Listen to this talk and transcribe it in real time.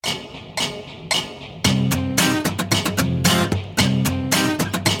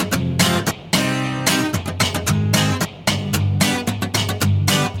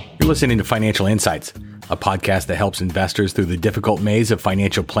You're listening to Financial Insights, a podcast that helps investors through the difficult maze of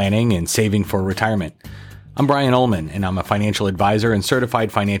financial planning and saving for retirement. I'm Brian Ullman, and I'm a financial advisor and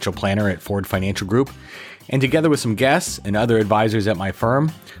certified financial planner at Ford Financial Group. And together with some guests and other advisors at my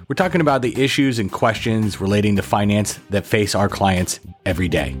firm, we're talking about the issues and questions relating to finance that face our clients every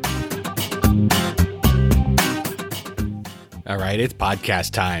day. All right, it's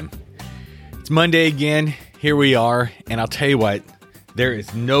podcast time. It's Monday again. Here we are, and I'll tell you what, there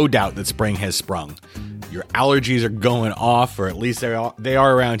is no doubt that spring has sprung. Your allergies are going off, or at least they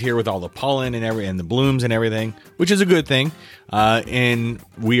are around here with all the pollen and the blooms and everything, which is a good thing. And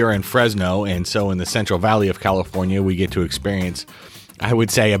we are in Fresno, and so in the Central Valley of California, we get to experience, I would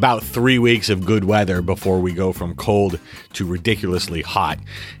say, about 3 weeks of good weather before we go from cold to ridiculously hot.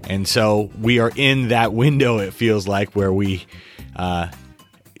 And so we are in that window, it feels like, where we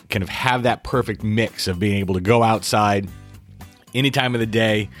kind of have that perfect mix of being able to go outside any time of the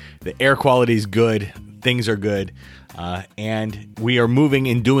day. The air quality is good, things are good, and we are moving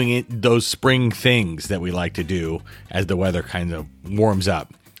and doing those spring things that we like to do as the weather kind of warms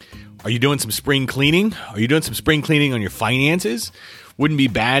up. Are you doing some spring cleaning? Are you doing some spring cleaning on your finances? Wouldn't be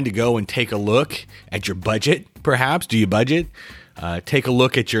bad to go and take a look at your budget, perhaps. Do you budget? Take a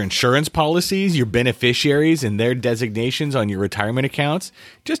look at your insurance policies, your beneficiaries, and their designations on your retirement accounts.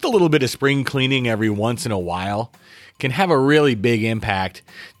 Just a little bit of spring cleaning every once in a while can have a really big impact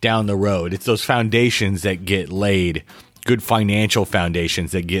down the road. It's those foundations that get laid, good financial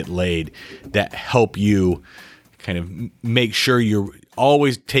foundations that get laid, that help you kind of make sure you're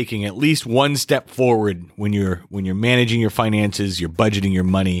always taking at least one step forward when you're managing your finances, you're budgeting your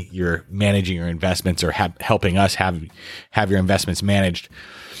money, you're managing your investments, or helping us have your investments managed.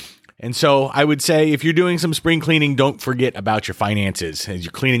 And so I would say, if you're doing some spring cleaning, don't forget about your finances. As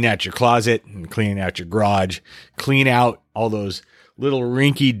you're cleaning out your closet and cleaning out your garage, clean out all those little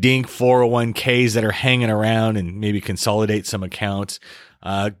rinky-dink 401ks that are hanging around, and maybe consolidate some accounts.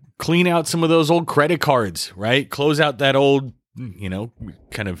 Clean out some of those old credit cards, right? Close out that old,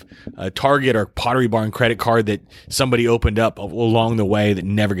 kind of Target or Pottery Barn credit card that somebody opened up along the way that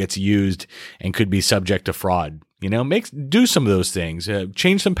never gets used and could be subject to fraud. Do some of those things.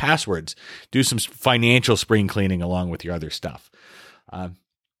 Change some passwords. Do some financial spring cleaning along with your other stuff.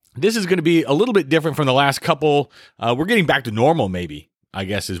 This is going to be a little bit different from the last couple. We're getting back to normal, maybe, I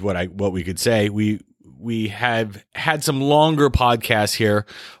guess is what we could say. We have had some longer podcasts here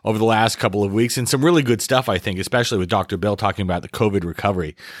over the last couple of weeks, and some really good stuff, I think, especially with Dr. Bill talking about the COVID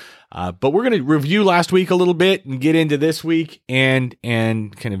recovery. But we're going to review last week a little bit and get into this week and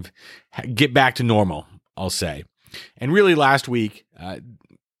kind of get back to normal, I'll say. And really last week,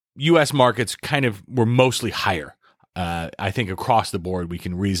 U.S. markets kind of were mostly higher. I think across the board, we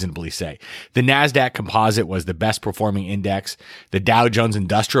can reasonably say. The NASDAQ composite was the best performing index. The Dow Jones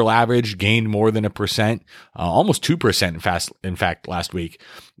Industrial Average gained more than 1%, almost 2% in fact, last week.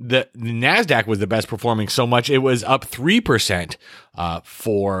 The NASDAQ was the best performing so much, it was up 3%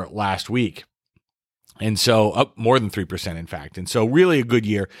 for last week. And so up more than 3%, in fact. And so really a good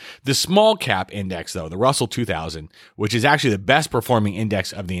year. The small cap index, though, the Russell 2000, which is actually the best performing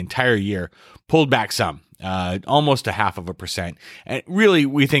index of the entire year, pulled back some, almost 0.5%. And really,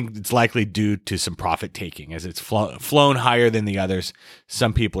 we think it's likely due to some profit taking. As it's flown higher than the others,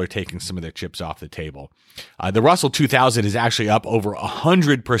 some people are taking some of their chips off the table. The Russell 2000 is actually up over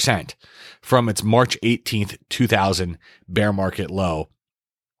 100% from its March 18th, 2000 bear market low.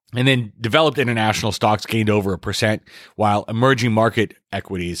 And then developed international stocks gained over 1%, while emerging market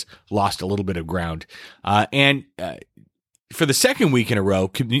equities lost a little bit of ground. And for the second week in a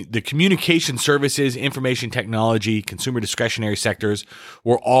row, the communication services, information technology, consumer discretionary sectors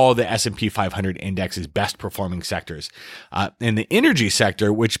were all the S&P 500 index's best performing sectors. And the energy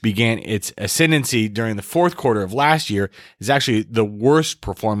sector, which began its ascendancy during the fourth quarter of last year, is actually the worst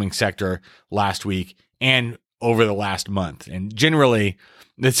performing sector last week and over the last month. And generally,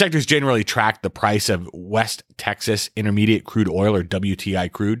 the sectors generally track the price of West Texas Intermediate Crude Oil, or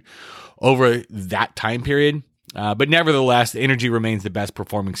WTI crude, over that time period. But nevertheless, the energy remains the best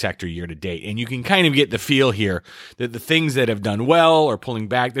performing sector year to date. And you can kind of get the feel here that the things that have done well are pulling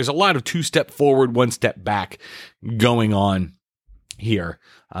back. There's a lot of 2-step forward, 1-step back going on here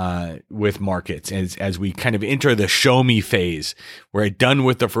with markets as we kind of enter the show me phase. We're done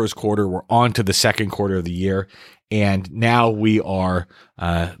with the first quarter. We're on to the second quarter of the year. And now we are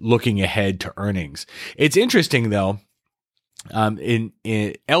looking ahead to earnings. It's interesting, though. In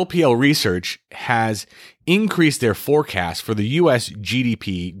LPL Research has increased their forecast for the U.S.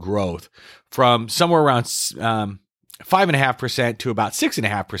 GDP growth from somewhere around 5.5% to about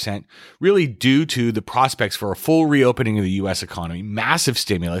 6.5%, really due to the prospects for a full reopening of the U.S. economy, massive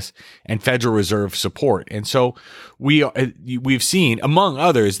stimulus, and Federal Reserve support. And so we've seen, among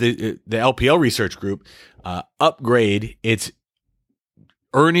others, the LPL Research Group upgrade its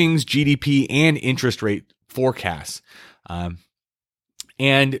earnings, GDP, and interest rate forecasts.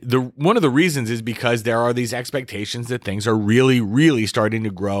 And one of the reasons is because there are these expectations that things are really, really starting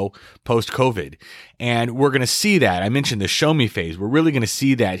to grow post-COVID. And we're going to see that. I mentioned the show me phase. We're really going to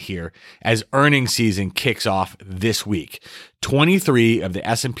see that here as earnings season kicks off this week. 23 of the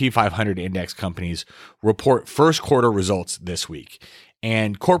S&P 500 index companies report first quarter results this week.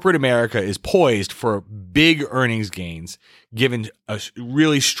 And corporate America is poised for big earnings gains given a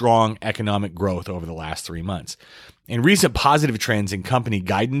really strong economic growth over the last 3 months. And recent positive trends in company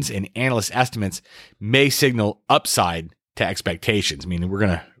guidance and analyst estimates may signal upside to expectations, meaning we're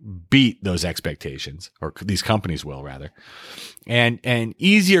going to beat those expectations, or these companies will rather. And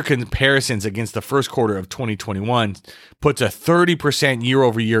easier comparisons against the first quarter of 2021 puts a 30%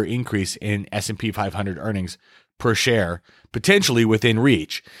 year-over-year increase in S&P 500 earnings per share, potentially within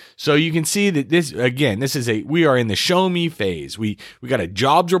reach. So you can see that we are in the show me phase. We got a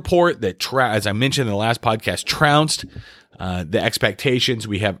jobs report that, as I mentioned in the last podcast, trounced the expectations.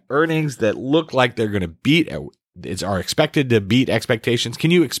 We have earnings that look like they're going to are expected to beat expectations.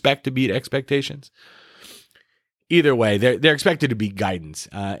 Can you expect to beat expectations? Either way, they're expected to beat guidance.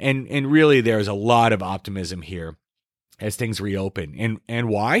 And really there's a lot of optimism here as things reopen. And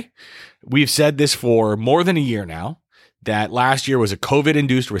why? We've said this for more than a year now, that last year was a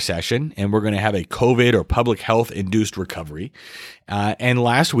COVID-induced recession, and we're going to have a COVID or public health-induced recovery. And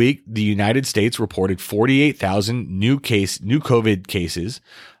last week, the United States reported 48,000 new COVID cases,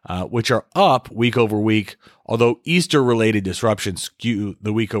 which are up week over week, although Easter-related disruptions skew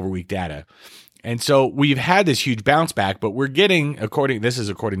the week-over-week data. And so we've had this huge bounce back, but we're getting, according to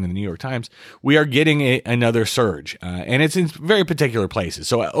the New York Times, we are getting another surge, and it's in very particular places.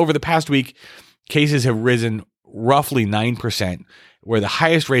 So over the past week, cases have risen roughly 9%, where the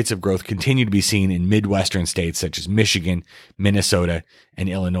highest rates of growth continue to be seen in Midwestern states such as Michigan, Minnesota, and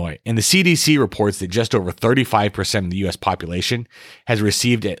Illinois. And the CDC reports that just over 35% of the U.S. population has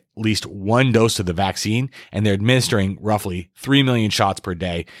received at least one dose of the vaccine, and they're administering roughly 3 million shots per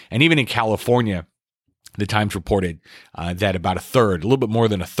day. And even in California, the Times reported that about a little bit more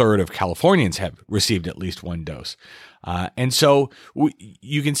than a third of Californians have received at least one dose. And so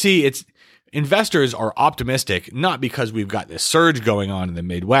you can see investors are optimistic, not because we've got this surge going on in the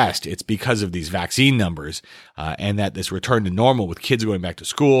Midwest. It's because of these vaccine numbers and that this return to normal with kids going back to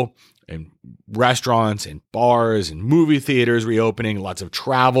school and restaurants and bars and movie theaters reopening, lots of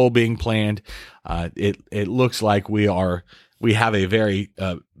travel being planned. It looks like we have a very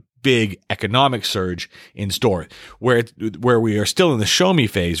big economic surge in store. Where we are still in the show me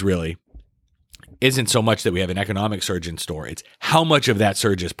phase, really, isn't so much that we have an economic surge in store. It's how much of that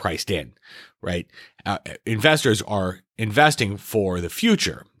surge is priced in, right? Investors are investing for the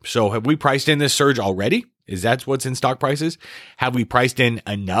future. So have we priced in this surge already? Is that what's in stock prices? Have we priced in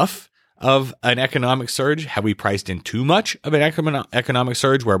enough of an economic surge? Have we priced in too much of an economic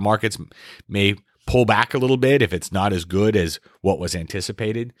surge where markets may pull back a little bit if it's not as good as what was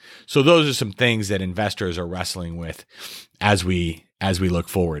anticipated? So those are some things that investors are wrestling with as we look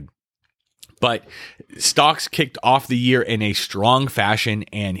forward. But stocks kicked off the year in a strong fashion,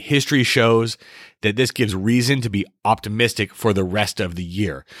 and history shows that this gives reason to be optimistic for the rest of the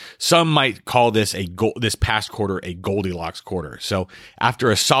year. Some might call this this past quarter a Goldilocks quarter. So after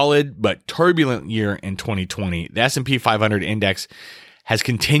a solid but turbulent year in 2020, the S&P 500 index has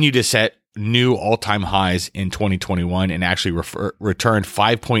continued to set new all-time highs in 2021 and actually returned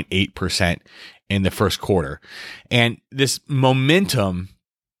 5.8% in the first quarter. And this momentum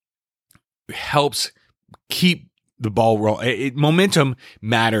helps keep the ball rolling. Momentum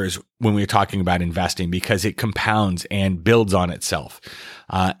matters when we're talking about investing because it compounds and builds on itself.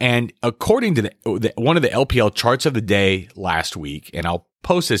 And according to one of the LPL charts of the day last week, and I'll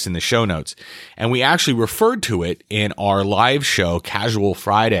post this in the show notes, and we actually referred to it in our live show, Casual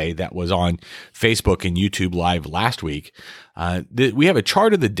Friday, that was on Facebook and YouTube Live last week. We have a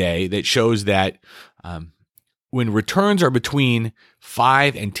chart of the day that shows that when returns are between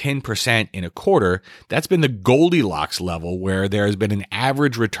 5 and 10% in a quarter, that's been the Goldilocks level, where there has been an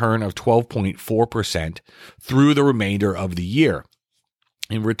average return of 12.4% through the remainder of the year.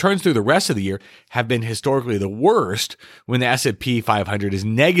 And returns through the rest of the year have been historically the worst when the S&P 500 is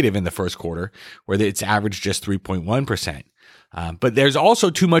negative in the first quarter, where it's averaged just 3.1%. But there's also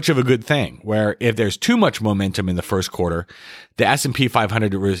too much of a good thing, where if there's too much momentum in the first quarter, the S&P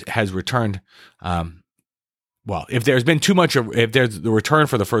 500 has returned if there's been too much, if there's the return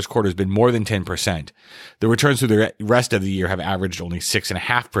for the first quarter has been more than 10%, the returns through the rest of the year have averaged only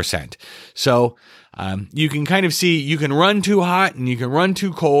 6.5%. So you can kind of see you can run too hot and you can run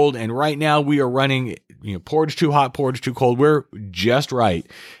too cold. And right now we are running, porridge too hot, porridge too cold. We're just right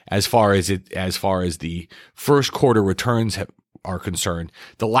as far as the first quarter returns are concerned.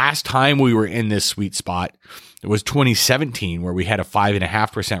 The last time we were in this sweet spot, it was 2017, where we had a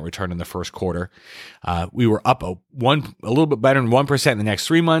 5.5% return in the first quarter. We were up a little bit better than 1% in the next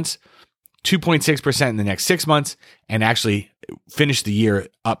 3 months, 2.6% in the next 6 months, and actually finished the year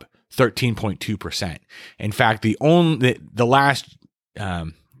up 13.2%. In fact, the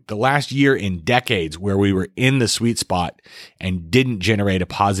last year in decades where we were in the sweet spot and didn't generate a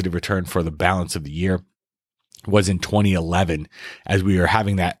positive return for the balance of the year was in 2011, as we were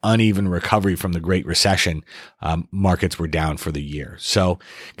having that uneven recovery from the Great Recession. Markets were down for the year. So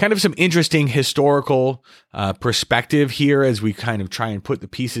kind of some interesting historical perspective here as we kind of try and put the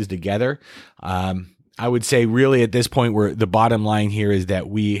pieces together. I would say really at this point, where the bottom line here is that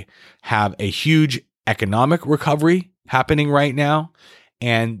we have a huge economic recovery happening right now.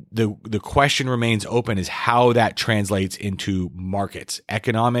 And the question remains open is how that translates into markets.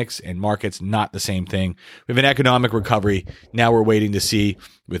 Economics and markets, not the same thing. We have an economic recovery. Now we're waiting to see,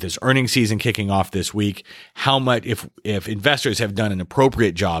 with this earnings season kicking off this week, how much, if investors have done an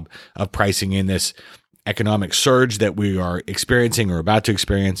appropriate job of pricing in this economic surge that we are experiencing or about to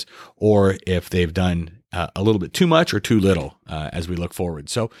experience, or if they've done a little bit too much or too little as we look forward.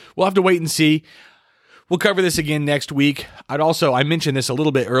 So we'll have to wait and see. We'll cover this again next week. I mentioned this a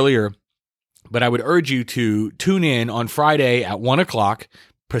little bit earlier, but I would urge you to tune in on Friday at 1 o'clock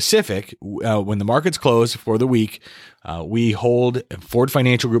Pacific when the markets close for the week. Ford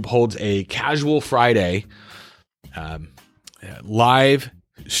Financial Group holds a Casual Friday live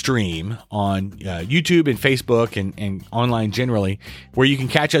stream on YouTube and Facebook and online generally, where you can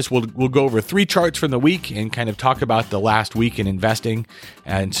catch us. We'll go over 3 charts from the week and kind of talk about the last week in investing.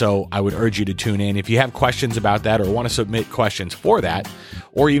 And so I would urge you to tune in. If you have questions about that or want to submit questions for that,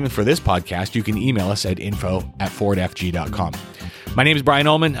 or even for this podcast, you can email us at info@fordfg.com. My name is Brian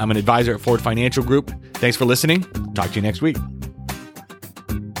Ullman. I'm an advisor at Ford Financial Group. Thanks for listening. Talk to you next week.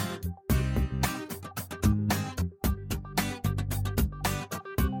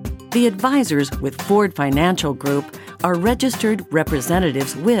 The advisors with Ford Financial Group are registered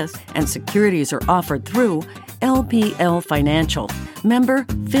representatives with, and securities are offered through, LPL Financial, member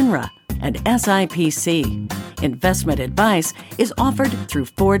FINRA, and SIPC. Investment advice is offered through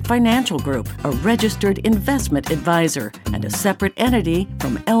Ford Financial Group, a registered investment advisor and a separate entity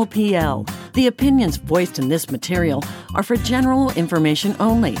from LPL. The opinions voiced in this material are for general information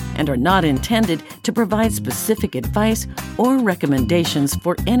only and are not intended to provide specific advice or recommendations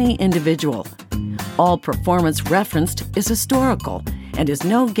for any individual. All performance referenced is historical and is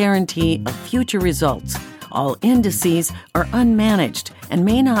no guarantee of future results. All indices are unmanaged and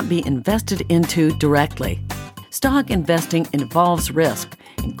may not be invested into directly. Stock investing involves risk,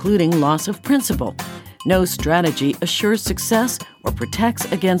 including loss of principal. No strategy assures success or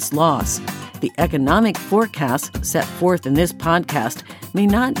protects against loss. The economic forecasts set forth in this podcast may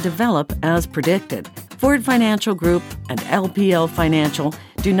not develop as predicted. Ford Financial Group and LPL Financial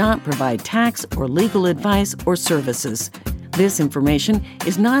do not provide tax or legal advice or services. This information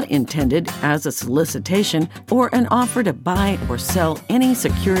is not intended as a solicitation or an offer to buy or sell any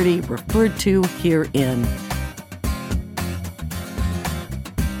security referred to herein.